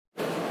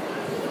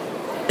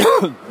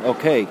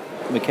Okay,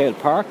 McHale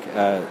Park,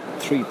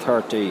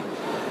 3:30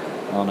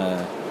 on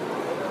a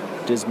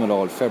dismal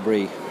old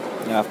February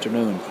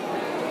afternoon.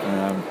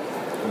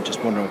 I'm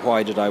just wondering,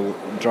 why did I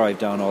drive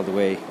down all the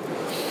way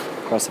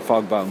across the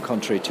fog-bound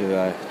country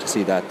to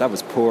see that? That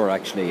was poor,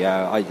 actually.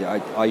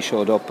 I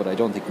showed up, but I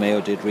don't think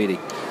Mayo did really.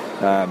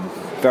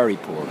 Very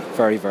poor,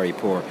 very, very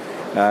poor.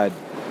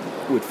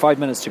 With 5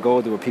 minutes to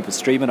go, there were people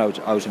streaming out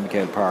in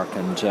McHale Park,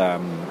 and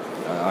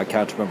I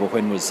can't remember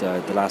when was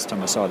the last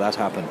time I saw that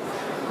happen.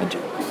 And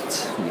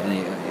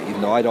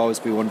even though I'd always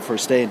be one for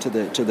staying to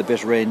the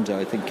bitter end,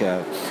 I think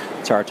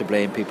it's hard to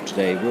blame people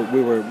today.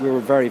 We were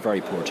very,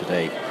 very poor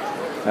today.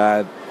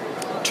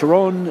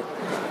 Tyrone,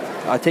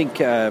 I think,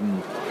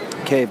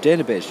 caved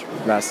in a bit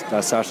last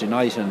Saturday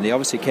night, and they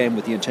obviously came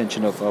with the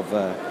intention of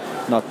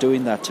not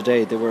doing that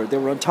today. They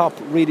were on top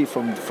really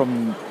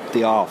from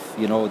the off.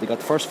 You know, they got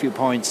the first few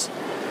points.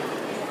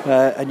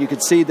 And you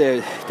could see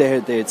they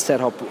had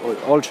set up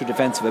ultra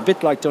defensive, a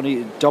bit like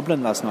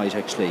Dublin last night,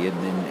 actually,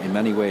 in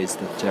many ways.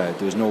 That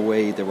there was no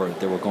way they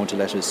were going to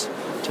let us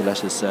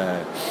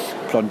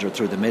plunder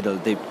through the middle.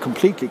 They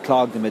completely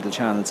clogged the middle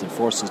channels and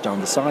forced us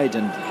down the side,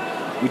 and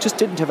we just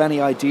didn't have any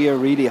idea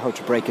really how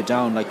to break it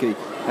down. Like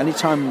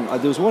anytime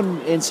there was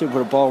one incident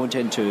where a ball went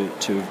into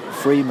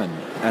Freeman,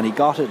 and he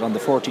got it on the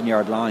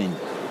 14-yard line.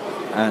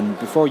 And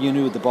before you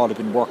knew it, the ball had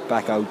been worked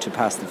back out to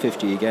past the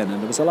 50 again. And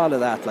there was a lot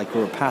of that, like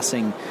we were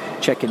passing,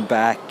 checking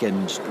back,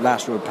 and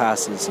lateral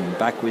passes and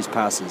back whiz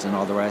passes and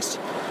all the rest.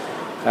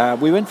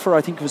 We went for,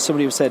 I think it was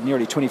somebody who said,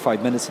 nearly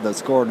 25 minutes without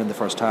scoring in the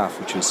first half,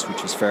 which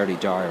was fairly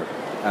dire.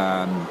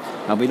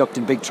 And we looked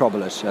in big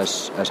trouble at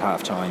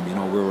half time. You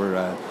know, we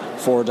were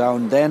 4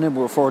 down then, and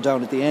we were 4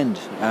 down at the end.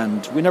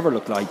 And we never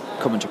looked like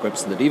coming to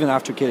grips with it. Even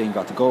after Killian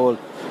got the goal,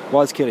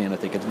 was Killian, I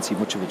think. I didn't see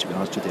much of it, to be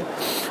honest with you.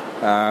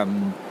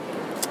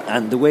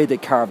 And the way they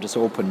carved us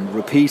open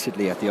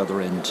repeatedly at the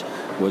other end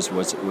was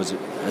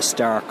a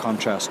stark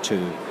contrast to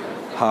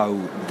how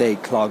they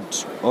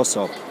clogged us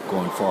up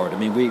going forward. I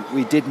mean,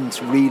 we didn't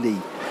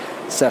really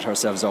set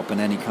ourselves up in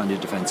any kind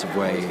of defensive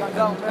way,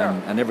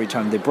 and every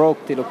time they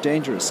broke, they looked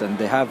dangerous, and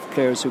they have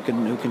players who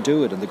can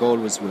do it, and the goal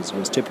was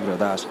typical of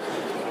that.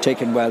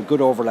 Taken well,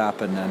 good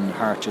overlap, and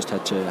Hart just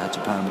had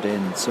to palm it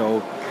in.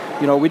 So,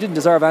 you know, we didn't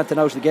deserve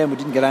Anthony out of the game. We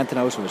didn't get Anthony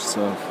out of it,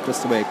 so that's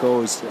the way it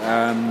goes.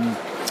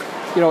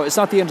 You know, it's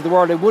not the end of the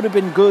world. It would have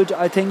been good,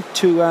 I think,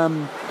 to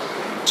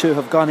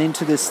have gone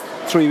into this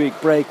 3-week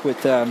break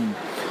with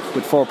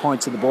 4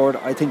 points on the board.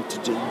 I think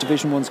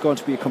Division 1's going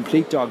to be a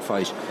complete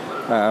dogfight.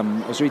 I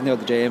was reading the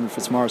other day, Eamon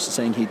Fitzmaurice is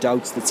saying he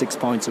doubts that 6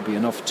 points will be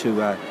enough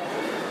to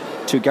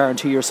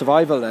guarantee your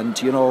survival. And,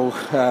 you know,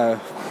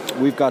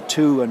 we've got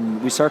 2,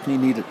 and we certainly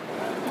need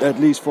at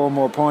least 4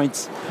 more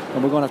points,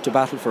 and we're going to have to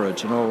battle for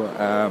it. You know,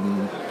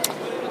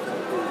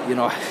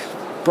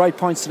 bright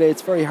points today.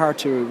 It's very hard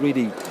to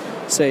really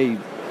say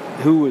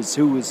who was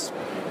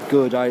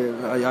good.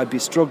 I'd be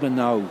struggling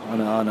now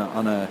on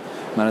a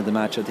man of the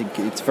match. I think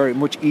it's very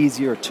much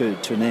easier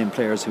to name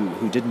players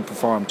who didn't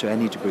perform to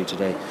any degree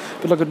today.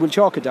 But look, we'll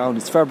chalk it down.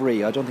 It's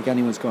February. I don't think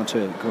anyone's going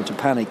to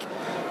panic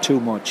too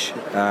much.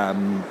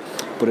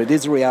 But it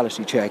is a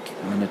reality check,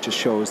 and it just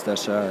shows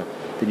that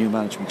the new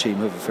management team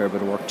have a fair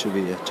bit of work to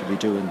be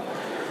doing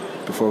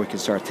before we can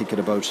start thinking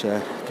about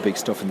the big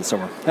stuff in the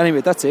summer.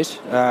 Anyway, that's it.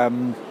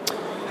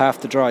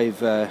 Half the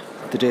drive.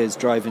 The day's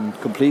driving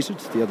completed,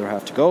 the other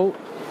half to go,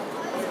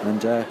 and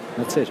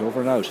that's it, over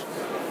and out.